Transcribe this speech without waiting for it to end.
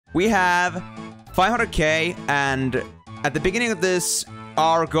We have 500k, and at the beginning of this,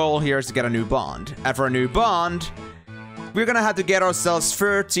 our goal here is to get a new bond. And for a new bond, we're gonna have to get ourselves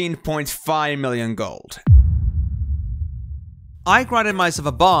 13.5 million gold. I granted myself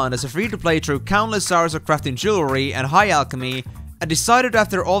a bond as a free-to-play through countless hours of crafting jewelry and high alchemy, and decided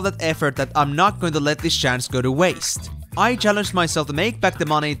after all that effort that I'm not going to let this chance go to waste. I challenged myself to make back the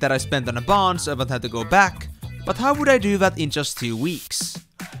money that I spent on a bond so I won't have to go back, but how would I do that in just 2 weeks?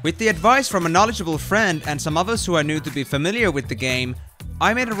 With the advice from a knowledgeable friend and some others who I knew to be familiar with the game,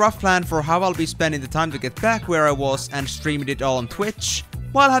 I made a rough plan for how I'll be spending the time to get back where I was and streamed it all on Twitch,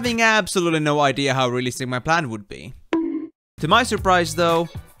 while having absolutely no idea how realistic my plan would be. To my surprise though,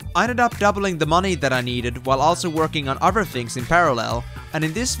 I ended up doubling the money that I needed while also working on other things in parallel, and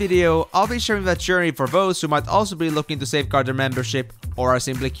in this video I'll be sharing that journey for those who might also be looking to safeguard their membership or are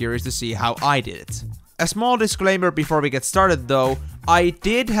simply curious to see how I did it. A small disclaimer before we get started though, I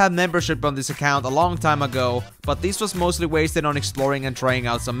did have membership on this account a long time ago, but this was mostly wasted on exploring and trying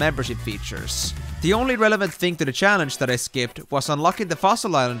out some membership features. The only relevant thing to the challenge that I skipped was unlocking the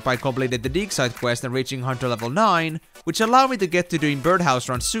fossil island by completing the dig site quest and reaching hunter level 9, which allowed me to get to doing birdhouse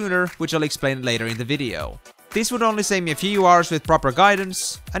runs sooner, which I'll explain later in the video. This would only save me a few hours with proper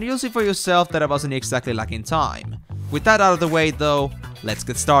guidance, and you'll see for yourself that I wasn't exactly lacking time. With that out of the way though, let's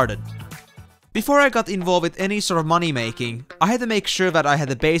get started. Before I got involved with any sort of money making, I had to make sure that I had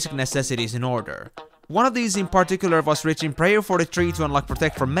the basic necessities in order. One of these in particular was reaching prayer 43 to unlock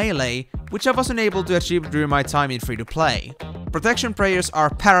protect from melee, which I wasn't able to achieve during my time in free to play. Protection prayers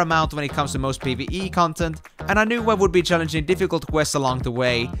are paramount when it comes to most PvE content, and I knew I would be challenging difficult quests along the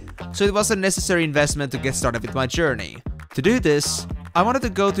way, so it was a necessary investment to get started with my journey. To do this, I wanted to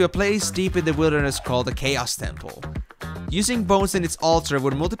go to a place deep in the wilderness called the Chaos Temple. Using bones in its altar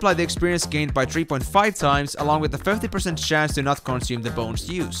would multiply the experience gained by 3.5 times, along with a 50% chance to not consume the bones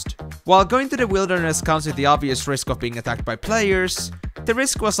used. While going to the wilderness comes with the obvious risk of being attacked by players, the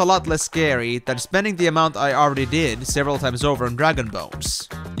risk was a lot less scary than spending the amount I already did several times over on Dragon Bones.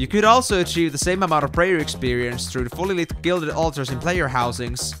 You could also achieve the same amount of prayer experience through the fully lit gilded altars in player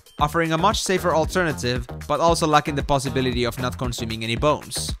housings, offering a much safer alternative, but also lacking the possibility of not consuming any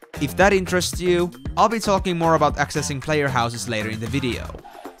bones. If that interests you, I'll be talking more about accessing player houses later in the video.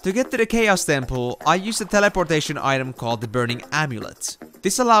 To get to the Chaos Temple, I used a teleportation item called the Burning Amulet.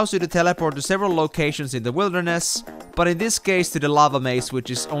 This allows you to teleport to several locations in the wilderness, but in this case to the lava maze, which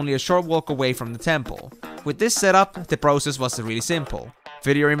is only a short walk away from the temple. With this setup, the process was really simple.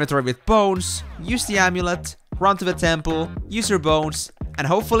 Fill your inventory with bones, use the amulet, run to the temple, use your bones, and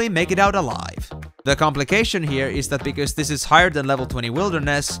hopefully make it out alive. The complication here is that because this is higher than level 20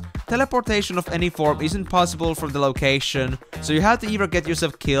 wilderness, teleportation of any form isn't possible from the location, so you have to either get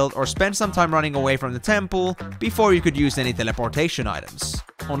yourself killed or spend some time running away from the temple before you could use any teleportation items.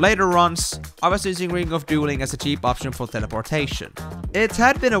 On later runs, I was using Ring of Dueling as a cheap option for teleportation. It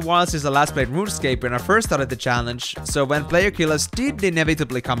had been a while since I last played RuneScape when I first started the challenge, so when player killers did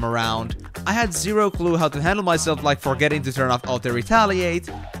inevitably come around, I had zero clue how to handle myself, like forgetting to turn off auto retaliate,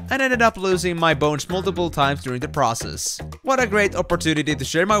 and ended up losing my bones multiple times during the process. What a great opportunity to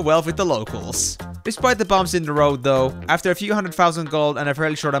share my wealth with the locals. Despite the bumps in the road though, after a few 100,000 gold and a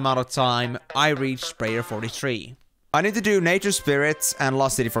fairly short amount of time, I reached prayer 43. I need to do Nature Spirits and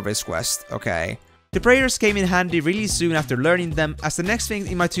Lost City for this quest, okay. The prayers came in handy really soon after learning them, as the next thing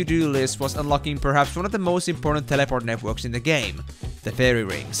in my to-do list was unlocking perhaps one of the most important teleport networks in the game, the Fairy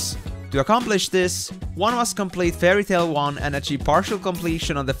Rings. To accomplish this, one must complete Fairy Tale 1 and achieve partial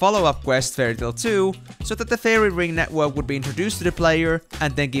completion on the follow-up quest Fairy Tale 2, so that the Fairy Ring network would be introduced to the player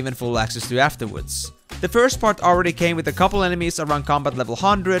and then given full access to afterwards. The first part already came with a couple enemies around combat level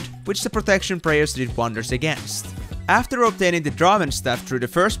 100, which the protection prayers did wonders against. After obtaining the Draven staff through the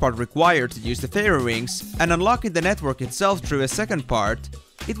first part required to use the Fairy Rings, and unlocking the network itself through a second part,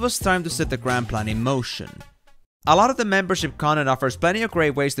 it was time to set the grand plan in motion. A lot of the membership content offers plenty of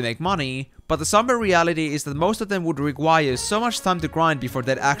great ways to make money, but the somber reality is that most of them would require so much time to grind before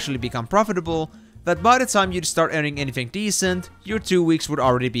they'd actually become profitable, that by the time you'd start earning anything decent, your 2 weeks would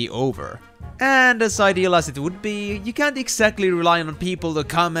already be over. And as ideal as it would be, you can't exactly rely on people to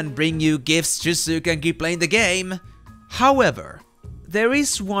come and bring you gifts just so you can keep playing the game. However, there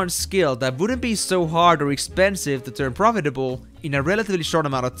is one skill that wouldn't be so hard or expensive to turn profitable in a relatively short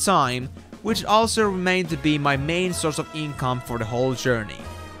amount of time, which also remained to be my main source of income for the whole journey: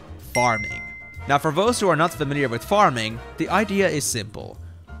 farming. Now for those who are not familiar with farming, the idea is simple.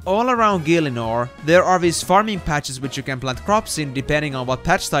 All around Gielinor, there are these farming patches which you can plant crops in depending on what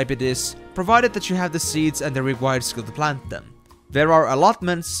patch type it is, provided that you have the seeds and the required skill to plant them. There are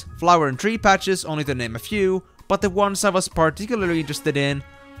allotments, flower and tree patches, only to name a few, but the ones I was particularly interested in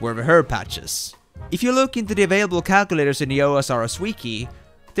were the herb patches. If you look into the available calculators in the USSR wiki,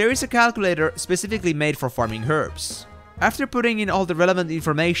 there is a calculator specifically made for farming herbs. After putting in all the relevant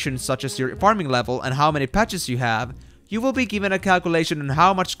information such as your farming level and how many patches you have, you will be given a calculation on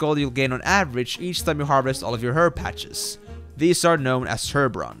how much gold you'll gain on average each time you harvest all of your herb patches. These are known as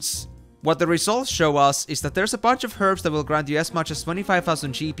herb runs. What the results show us is that there's a bunch of herbs that will grant you as much as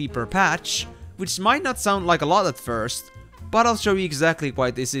 25,000 GP per patch, which might not sound like a lot at first, but I'll show you exactly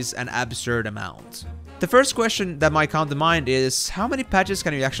why this is an absurd amount. The first question that might come to mind is, how many patches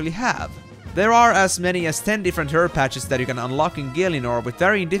can you actually have? There are as many as 10 different herb patches that you can unlock in Gielinor with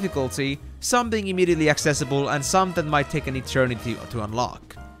varying difficulty, some being immediately accessible and some that might take an eternity to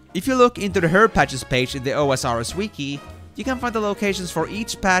unlock. If you look into the herb patches page in the USSR wiki, you can find the locations for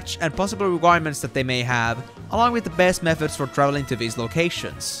each patch and possible requirements that they may have, along with the best methods for traveling to these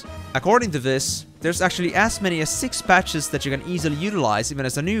locations. According to this, there's actually as many as 6 patches that you can easily utilize even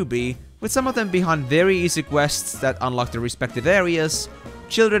as a newbie, with some of them behind very easy quests that unlock the respective areas,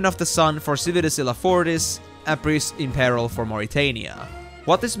 Children of the Sun for Civitas Illa Fortis, and Priest in Peril for Mauritania.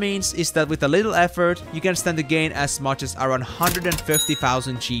 What this means is that with a little effort, you can stand to gain as much as around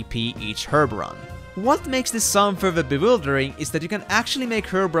 150,000 GP each herb run. What makes this sound further bewildering is that you can actually make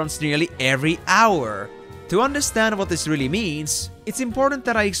herb runs nearly every hour. To understand what this really means, it's important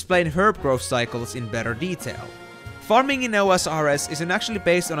that I explain herb growth cycles in better detail. Farming in OSRS isn't actually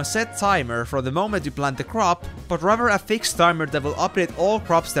based on a set timer from the moment you plant the crop, but rather a fixed timer that will update all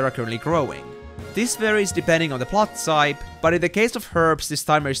crops that are currently growing. This varies depending on the plot type, but in the case of herbs, this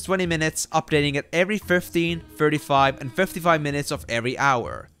timer is 20 minutes, updating at every 15, 35, and 55 minutes of every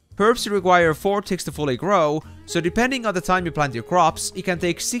hour. Herbs require 4 ticks to fully grow, so depending on the time you plant your crops, it can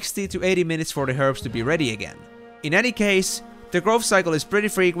take 60 to 80 minutes for the herbs to be ready again. In any case, the growth cycle is pretty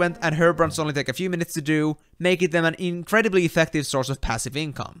frequent and herb runs only take a few minutes to do, making them an incredibly effective source of passive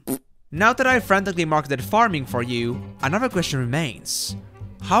income. Now that I've frantically marketed farming for you, another question remains.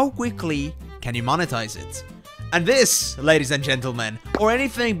 How quickly can you monetize it? And this, ladies and gentlemen, or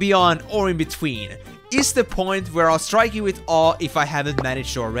anything beyond or in between, is the point where I'll strike you with awe if I haven't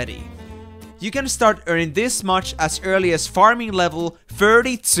managed already. You can start earning this much as early as farming level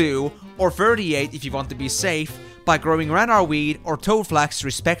 32 or 38 if you want to be safe, by growing Ranar weed or toadflax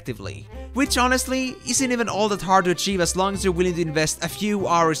respectively, which honestly isn't even all that hard to achieve as long as you're willing to invest a few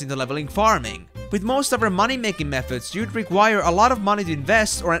hours into leveling farming. With most of our money making methods, you'd require a lot of money to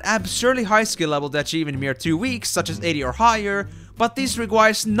invest or an absurdly high skill level to achieve in mere 2 weeks, such as 80 or higher, but this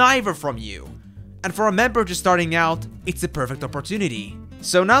requires neither from you. And for a member just starting out, it's the perfect opportunity.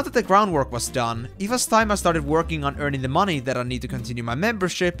 So now that the groundwork was done, it was time I started working on earning the money that I need to continue my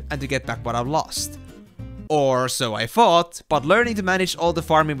membership and to get back what I've lost. Or so I thought, but learning to manage all the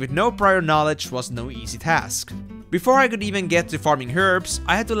farming with no prior knowledge was no easy task. Before I could even get to farming herbs,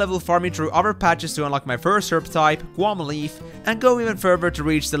 I had to level farming through other patches to unlock my first herb type, Guam Leaf, and go even further to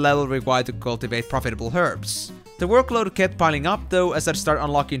reach the level required to cultivate profitable herbs. The workload kept piling up though as I'd start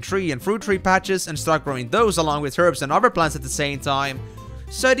unlocking tree and fruit tree patches and start growing those along with herbs and other plants at the same time,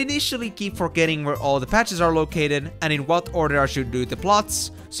 so I'd initially keep forgetting where all the patches are located and in what order I should do the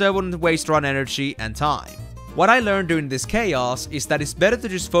plots, so I wouldn't waste run energy and time. What I learned during this chaos is that it's better to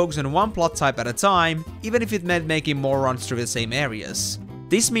just focus on one plot type at a time, even if it meant making more runs through the same areas.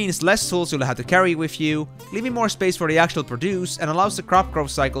 This means less tools you'll have to carry with you, leaving more space for the actual produce, and allows the crop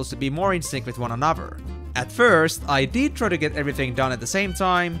growth cycles to be more in sync with one another. At first, I did try to get everything done at the same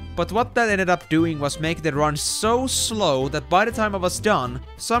time, but what that ended up doing was make the run so slow that by the time I was done,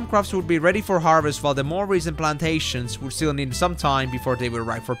 some crops would be ready for harvest while the more recent plantations would still need some time before they were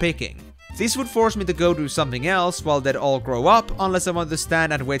ripe for picking. This would force me to go do something else while they'd all grow up unless I wanted to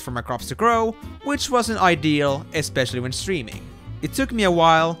stand and wait for my crops to grow, which wasn't ideal, especially when streaming. It took me a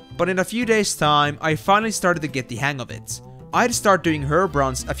while, but in a few days time, I finally started to get the hang of it. I'd start doing herb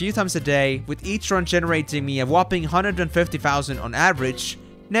runs a few times a day, with each run generating me a whopping 150,000 on average,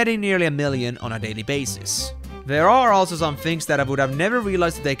 netting nearly $1 million on a daily basis. There are also some things that I would have never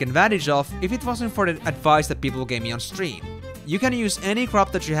realized to take advantage of if it wasn't for the advice that people gave me on stream. You can use any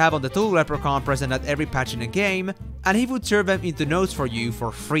crop that you have on the tool leprechaun present at every patch in the game, and he would turn them into notes for you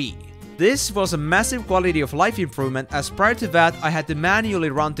for free. This was a massive quality of life improvement, as prior to that I had to manually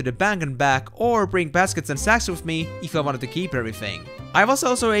run to the bank and back or bring baskets and sacks with me if I wanted to keep everything. I was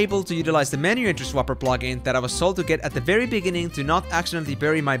also able to utilize the menu entry swapper plugin that I was told to get at the very beginning to not accidentally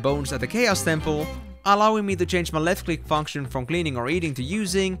bury my bones at the Chaos Temple, allowing me to change my left click function from cleaning or eating to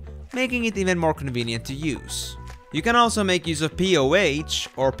using, making it even more convenient to use. You can also make use of POH,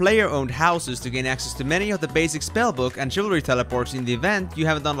 or player-owned houses, to gain access to many of the basic spellbook and jewelry teleports in the event you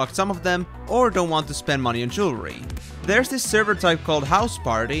haven't unlocked some of them or don't want to spend money on jewelry. There's this server type called House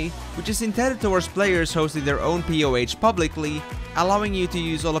Party, which is intended towards players hosting their own POH publicly, allowing you to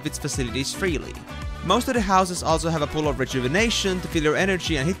use all of its facilities freely. Most of the houses also have a pool of rejuvenation to fill your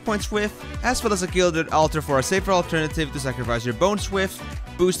energy and hit points with, as well as a gilded altar for a safer alternative to sacrifice your bones with,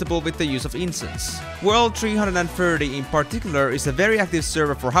 boostable with the use of incense. World 330 in particular is a very active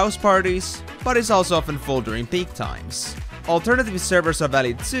server for house parties, but is also often full during peak times. Alternative servers are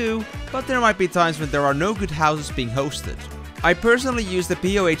valid too, but there might be times when there are no good houses being hosted. I personally use the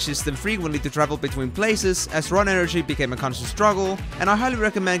POH system frequently to travel between places, as run energy became a constant struggle, and I highly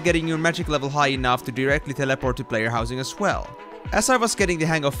recommend getting your magic level high enough to directly teleport to player housing as well. As I was getting the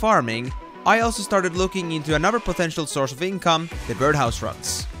hang of farming, I also started looking into another potential source of income, the birdhouse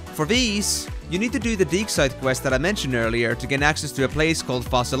runs. For these, you need to do the dig site quest that I mentioned earlier to gain access to a place called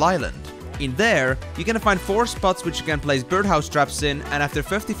Fossil Island. In there, you can find 4 spots which you can place birdhouse traps in, and after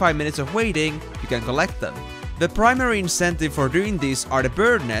 55 minutes of waiting, you can collect them. The primary incentive for doing this are the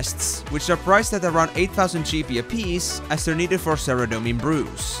bird nests, which are priced at around 8000 GP a piece, as they're needed for Ceradome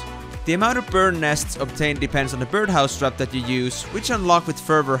brews. The amount of bird nests obtained depends on the birdhouse trap that you use, which unlock with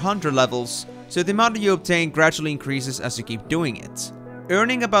further hunter levels, so the amount that you obtain gradually increases as you keep doing it.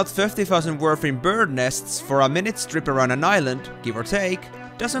 Earning about 50,000 worth in bird nests for a minute's trip around an island, give or take,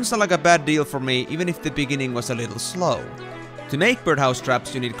 doesn't sound like a bad deal for me, even if the beginning was a little slow. To make birdhouse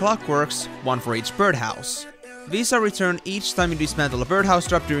traps, you need clockworks, 1 for each birdhouse. These are returned each time you dismantle a birdhouse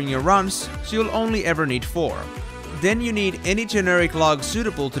trap during your runs, so you'll only ever need 4. Then you need any generic log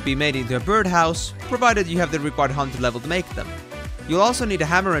suitable to be made into a birdhouse, provided you have the required hunter level to make them. You'll also need a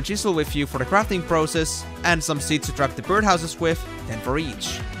hammer and chisel with you for the crafting process, and some seeds to trap the birdhouses with, 10 for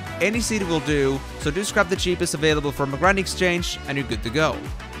each. Any seed will do, so just grab the cheapest available from a grand exchange and you're good to go.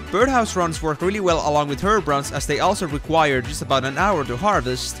 Birdhouse runs work really well along with herb runs, as they also require just about an hour to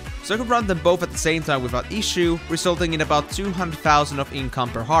harvest, so I could run them both at the same time without issue, resulting in about 200,000 of income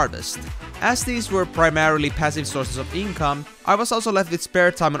per harvest. As these were primarily passive sources of income, I was also left with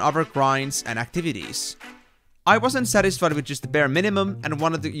spare time on other grinds and activities. I wasn't satisfied with just the bare minimum and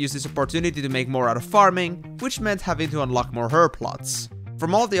wanted to use this opportunity to make more out of farming, which meant having to unlock more herb plots.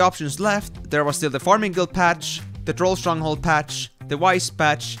 From all the options left, there was still the Farming Guild patch, the Troll Stronghold patch, the Wise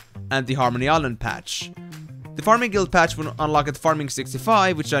patch, and the Harmony Island patch. The Farming Guild patch would unlock at Farming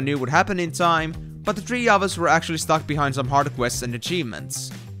 65, which I knew would happen in time, but the 3 of us were actually stuck behind some hard quests and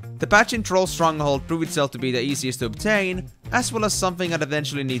achievements. The patch in Troll Stronghold proved itself to be the easiest to obtain, as well as something I'd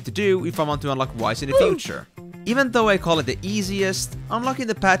eventually need to do if I want to unlock Wise in the future. Even though I call it the easiest, unlocking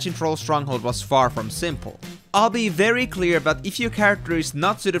the patch in Troll Stronghold was far from simple. I'll be very clear that if your character is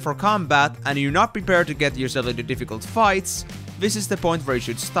not suited for combat and you're not prepared to get yourself into difficult fights, this is the point where you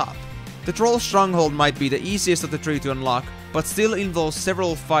should stop. The Troll Stronghold might be the easiest of the 3 to unlock, but still involves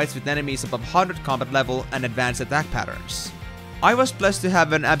several fights with enemies above 100 combat level and advanced attack patterns. I was blessed to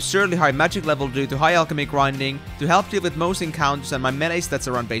have an absurdly high magic level due to high alchemy grinding to help deal with most encounters, and my melee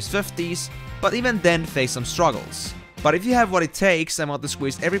stats around base 50s, but even then face some struggles. But if you have what it takes and want to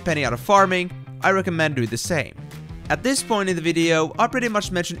squeeze every penny out of farming, I recommend doing the same. At this point in the video, I pretty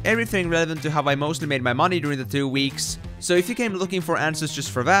much mentioned everything relevant to how I mostly made my money during the 2 weeks, so if you came looking for answers just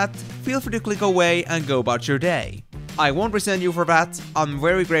for that, feel free to click away and go about your day. I won't resent you for that. I'm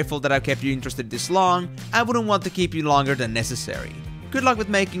very grateful that I've kept you interested this long, and wouldn't want to keep you longer than necessary. Good luck with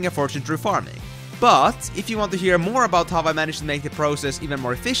making a fortune through farming. But if you want to hear more about how I managed to make the process even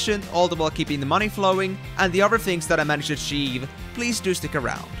more efficient, all the while keeping the money flowing, and the other things that I managed to achieve, please do stick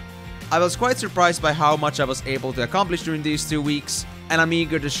around. I was quite surprised by how much I was able to accomplish during these 2 weeks, and I'm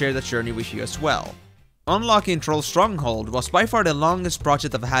eager to share that journey with you as well. Unlocking Troll Stronghold was by far the longest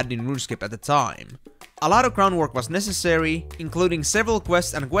project I've had in RuneScape at the time. A lot of groundwork was necessary, including several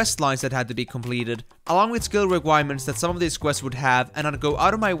quests and quest lines that had to be completed, along with skill requirements that some of these quests would have, and I'd go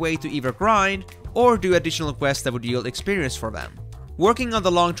out of my way to either grind or do additional quests that would yield experience for them. Working on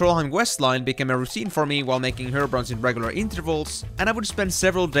the long Trollheim quest line became a routine for me while making herb runs in regular intervals, and I would spend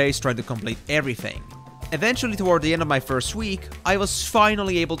several days trying to complete everything. Eventually, toward the end of my first week, I was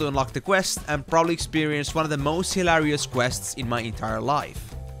finally able to unlock the quest and probably experienced one of the most hilarious quests in my entire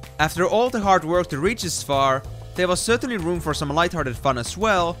life. After all the hard work to reach this far, there was certainly room for some lighthearted fun as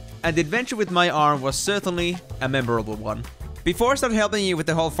well, and the adventure with my arm was certainly a memorable one. Before I start helping you with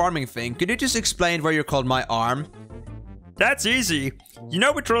the whole farming thing, could you just explain why you're called my arm? That's easy. You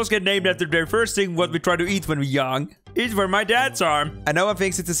know what trolls get named after their first thing what we try to eat when we're young? It's for my dad's arm. I know one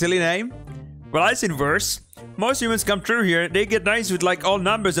thinks it's a silly name, Well, I've seen worse. Most humans come through here, they get nice with like all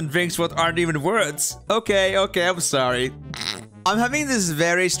numbers and things what aren't even words. Okay, I'm sorry. I'm having this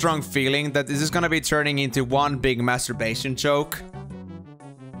very strong feeling that this is gonna be turning into one big masturbation joke.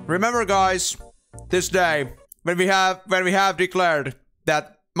 Remember guys, this day, when we have declared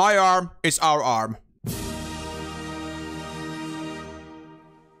that my arm is our arm.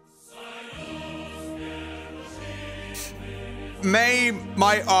 May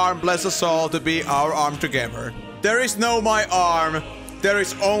my arm bless us all to be our arm together. There is no my arm, there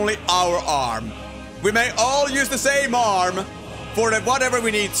is only our arm. We may all use the same arm for whatever we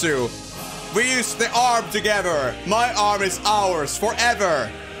need to. We use the arm together. My arm is ours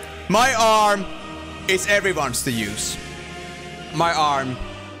forever. My arm is everyone's to use. My arm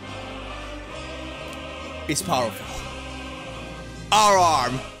is powerful. Our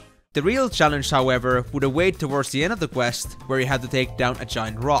arm. The real challenge, however, would await towards the end of the quest, where you had to take down a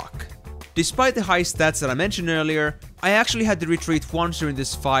giant rock. Despite the high stats that I mentioned earlier, I actually had to retreat once during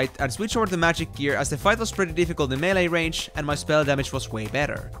this fight and switch over to magic gear as the fight was pretty difficult in melee range and my spell damage was way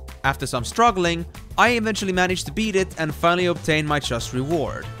better. After some struggling, I eventually managed to beat it and finally obtained my just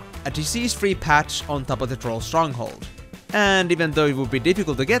reward, a disease-free patch on top of the troll stronghold. And even though it would be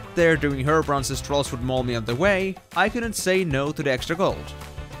difficult to get there during Herbronze's trolls would maul me on the way, I couldn't say no to the extra gold.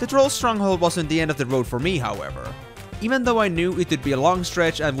 The troll stronghold wasn't the end of the road for me, however. Even though I knew it would be a long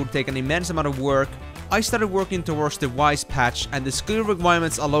stretch and would take an immense amount of work, I started working towards the Wise patch, and the skill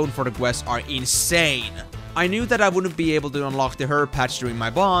requirements alone for the quest are insane. I knew that I wouldn't be able to unlock the Herb patch during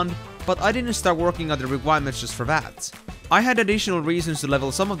my bond, but I didn't start working on the requirements just for that. I had additional reasons to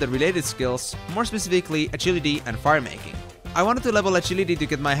level some of the related skills, more specifically agility and firemaking. I wanted to level agility to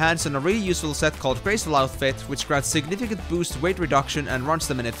get my hands on a really useful set called Graceful Outfit, which grants significant boost to weight reduction and runs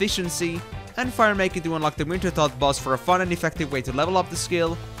them in efficiency, and firemaking to unlock the Winterthought boss for a fun and effective way to level up the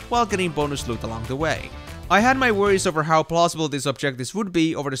skill, while getting bonus loot along the way. I had my worries over how plausible these objectives would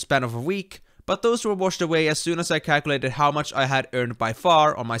be over the span of a week, but those were washed away as soon as I calculated how much I had earned by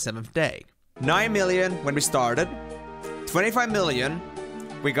far on my 7th day. 9 million when we started, 25 million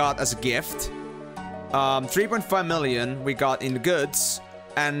we got as a gift, 3.5 million we got in goods,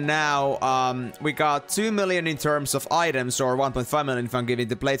 and now we got 2 million in terms of items, or 1.5 million if I'm giving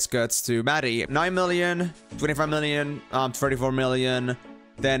the blade skirts to Maddie. 9 million, 25 million, 34 million,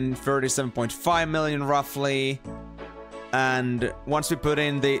 then 37.5 million roughly. And once we put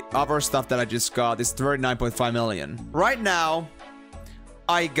in the other stuff that I just got, it's 39.5 million. Right now,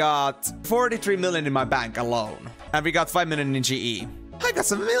 I got 43 million in my bank alone. And we got 5 million in GE. I got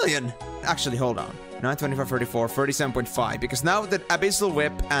some million. Actually, hold on. 9, 25, 34, 37.5. Because now the Abyssal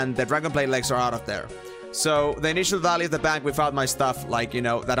Whip and the Dragonblade legs are out of there. So the initial value of the bank without my stuff, like, you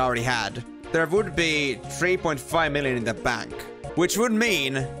know, that I already had, there would be 3.5 million in the bank. Which would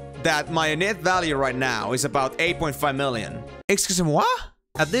mean that my net value right now is about 8.5 million. Excuse-moi?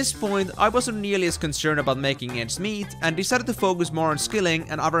 At this point, I wasn't nearly as concerned about making ends meet and decided to focus more on skilling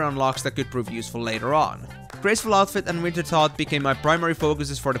and other unlocks that could prove useful later on. Graceful Outfit and Winterthought became my primary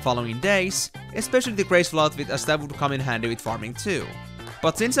focuses for the following days, especially the Graceful Outfit, as that would come in handy with farming too.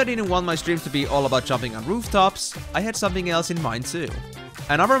 But since I didn't want my streams to be all about jumping on rooftops, I had something else in mind too.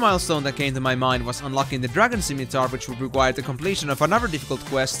 Another milestone that came to my mind was unlocking the Dragon Scimitar, which would require the completion of another difficult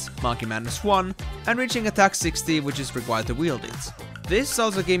quest, Monkey Madness 1, and reaching attack 60, which is required to wield it. This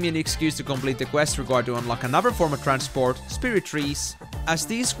also gave me an excuse to complete the quest required to unlock another form of transport, Spirit Trees, as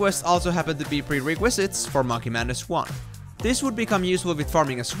these quests also happen to be prerequisites for Monkey Madness 1. This would become useful with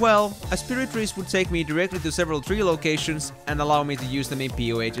farming as well, as Spirit Trees would take me directly to several tree locations and allow me to use them in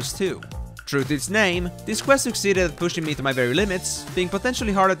POHs too. True to its name, this quest succeeded at pushing me to my very limits, being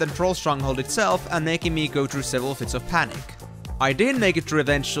potentially harder than Troll Stronghold itself and making me go through several fits of panic. I did make it through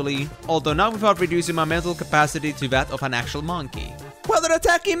eventually, although not without reducing my mental capacity to that of an actual monkey. Well, they're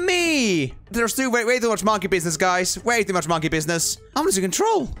attacking me! There's way too much monkey business, guys. Way too much monkey business. I'm losing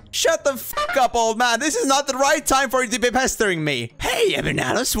control. Shut the f up, old man. This is not the right time for you to be pestering me. Hey,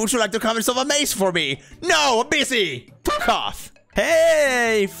 Emenalus, would you like to come and solve a maze for me? No, I'm busy. Fuck off.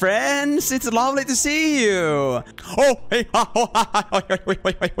 Hey, friends, it's lovely to see you. Oh, hey,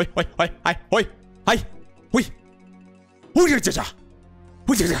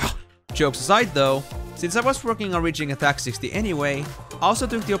 Jokes aside though, since I was working on reaching attack 60 anyway, I also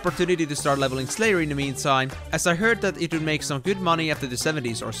took the opportunity to start leveling Slayer in the meantime, as I heard that it would make some good money after the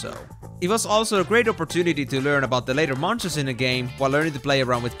 70s or so. It was also a great opportunity to learn about the later monsters in the game while learning to play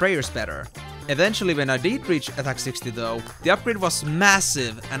around with prayers better. Eventually, when I did reach attack 60 though, the upgrade was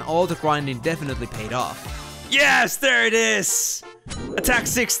massive and all the grinding definitely paid off. Yes, there it is! Attack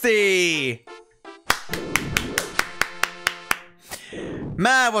 60!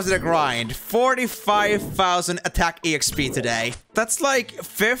 Man, was it a grind. 45,000 attack EXP today. That's like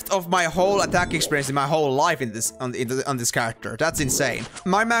 1/5 of my whole attack experience in my whole life in this on this character. That's insane.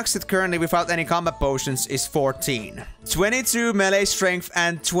 My max hit currently without any combat potions is 14. 22 melee strength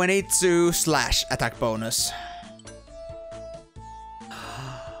and 22 slash attack bonus.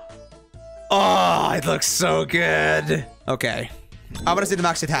 Oh, it looks so good. Okay. I wanna see the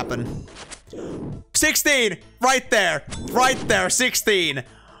max hit happen. 16! Right there! Right there, 16!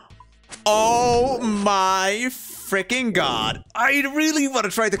 Oh my freaking god. I really want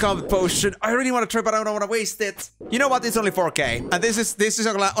to try the combat potion. I really want to try, but I don't want to waste it. You know what? It's only 4k. And this is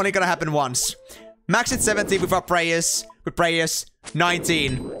only gonna happen once. Max hit 17 without prayers. With prayers.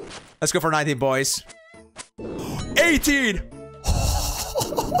 19. Let's go for 19, boys. 18!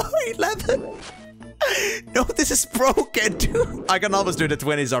 11! No, this is broken, dude. I can almost do the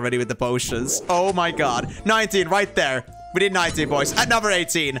 20s already with the potions. Oh my god. 19, right there. We did 19, boys. At number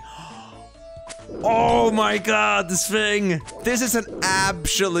 18. Oh my god, this thing. This is an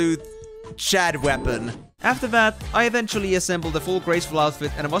absolute Chad weapon. After that, I eventually assembled a full graceful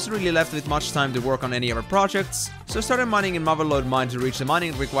outfit and I wasn't really left with much time to work on any other projects, so I started mining in Motherlode Mine to reach the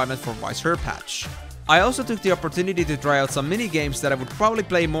mining requirement for Wise Herb Patch. I also took the opportunity to try out some mini-games that I would probably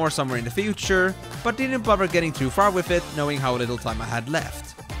play more somewhere in the future, but didn't bother getting too far with it, knowing how little time I had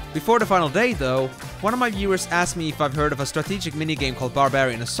left. Before the final day though, one of my viewers asked me if I've heard of a strategic minigame called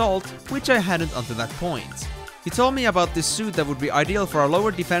Barbarian Assault, which I hadn't until that point. He told me about this suit that would be ideal for a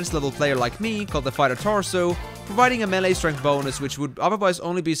lower defense level player like me, called the Fighter Torso, providing a melee strength bonus which would otherwise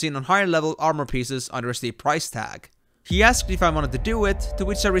only be seen on higher level armor pieces under a steep price tag. He asked if I wanted to do it, to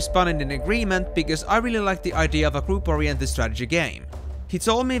which I responded in agreement because I really like the idea of a group-oriented strategy game. He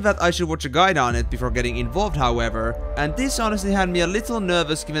told me that I should watch a guide on it before getting involved, however, and this honestly had me a little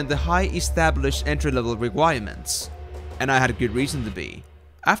nervous given the high established entry-level requirements. And I had good reason to be.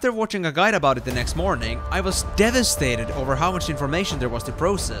 After watching a guide about it the next morning, I was devastated over how much information there was to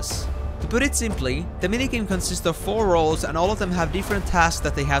process. To put it simply, the minigame consists of 4 roles and all of them have different tasks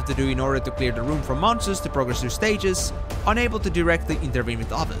that they have to do in order to clear the room from monsters to progress through stages, unable to directly intervene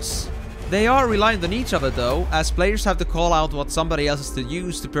with others. They are reliant on each other though, as players have to call out what somebody else is to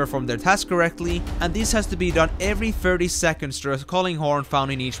use to perform their task correctly, and this has to be done every 30 seconds through a calling horn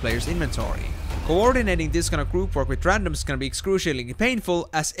found in each player's inventory. Coordinating this kind of group work with randoms can be excruciatingly painful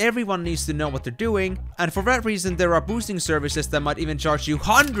as everyone needs to know what they're doing, and for that reason there are boosting services that might even charge you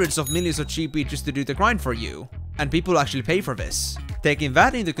hundreds of millions of GP just to do the grind for you. And people actually pay for this. Taking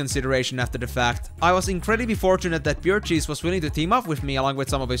that into consideration after the fact, I was incredibly fortunate that Biertjes was willing to team up with me along with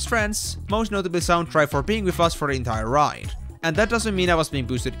some of his friends, most notably Soundtribe for being with us for the entire ride. And that doesn't mean I was being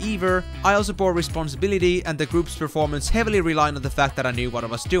boosted either, I also bore responsibility and the group's performance heavily relied on the fact that I knew what I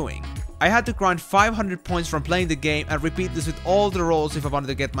was doing. I had to grind 500 points from playing the game and repeat this with all the roles if I wanted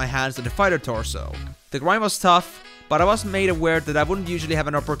to get my hands on the Fighter Torso. The grind was tough, but I was made aware that I wouldn't usually have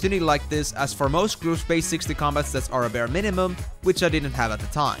an opportunity like this, as for most groups base 60 combat stats are a bare minimum, which I didn't have at the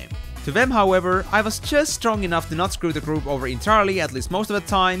time. To them, however, I was just strong enough to not screw the group over entirely, at least most of the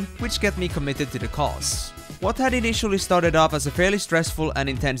time, which kept me committed to the cause. What had initially started off as a fairly stressful and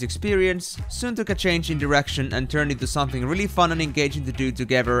intense experience soon took a change in direction and turned into something really fun and engaging to do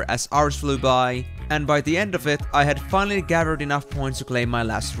together as hours flew by, and by the end of it, I had finally gathered enough points to claim my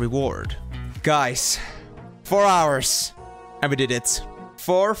last reward. Guys, 4 hours, and we did it.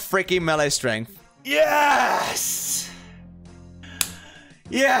 4 freaking melee strength. Yes!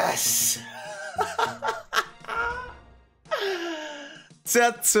 Yes!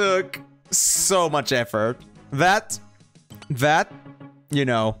 That took so much effort. That, you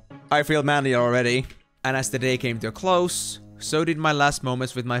know, I feel manly already. And as the day came to a close, so did my last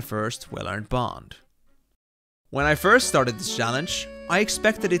moments with my first well-earned bond. When I first started this challenge, I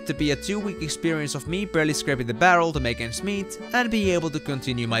expected it to be a 2-week experience of me barely scraping the barrel to make ends meet and be able to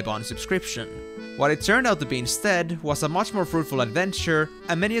continue my bond subscription. What it turned out to be instead was a much more fruitful adventure,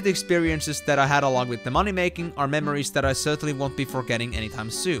 and many of the experiences that I had along with the money making are memories that I certainly won't be forgetting anytime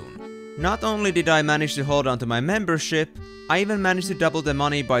soon. Not only did I manage to hold on to my membership, I even managed to double the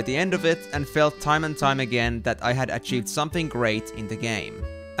money by the end of it and felt time and time again that I had achieved something great in the game.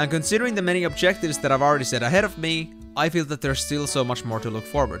 And considering the many objectives that I've already set ahead of me, I feel that there's still so much more to look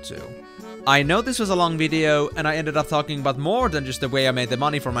forward to. I know this was a long video and I ended up talking about more than just the way I made the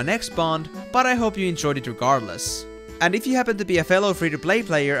money for my next bond, but I hope you enjoyed it regardless. And if you happen to be a fellow free-to-play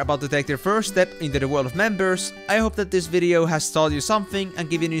player about to take their first step into the world of members, I hope that this video has taught you something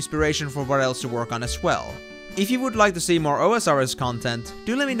and given you inspiration for what else to work on as well. If you would like to see more OSRS content,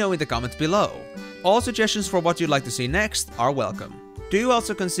 do let me know in the comments below. All suggestions for what you'd like to see next are welcome. Do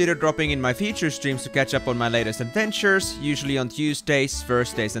also consider dropping in my feature streams to catch up on my latest adventures, usually on Tuesdays,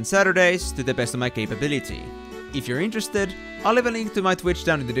 Thursdays and Saturdays, to the best of my capability. If you're interested, I'll leave a link to my Twitch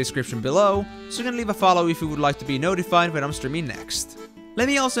down in the description below, so you can leave a follow if you would like to be notified when I'm streaming next. Let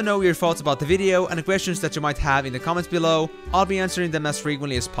me also know your thoughts about the video and questions that you might have in the comments below. I'll be answering them as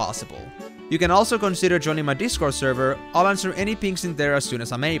frequently as possible. You can also consider joining my Discord server. I'll answer any pings in there as soon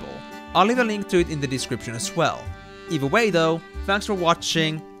as I'm able. I'll leave a link to it in the description as well. Either way though, thanks for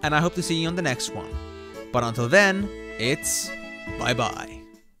watching, and I hope to see you on the next one. But until then, it's bye bye.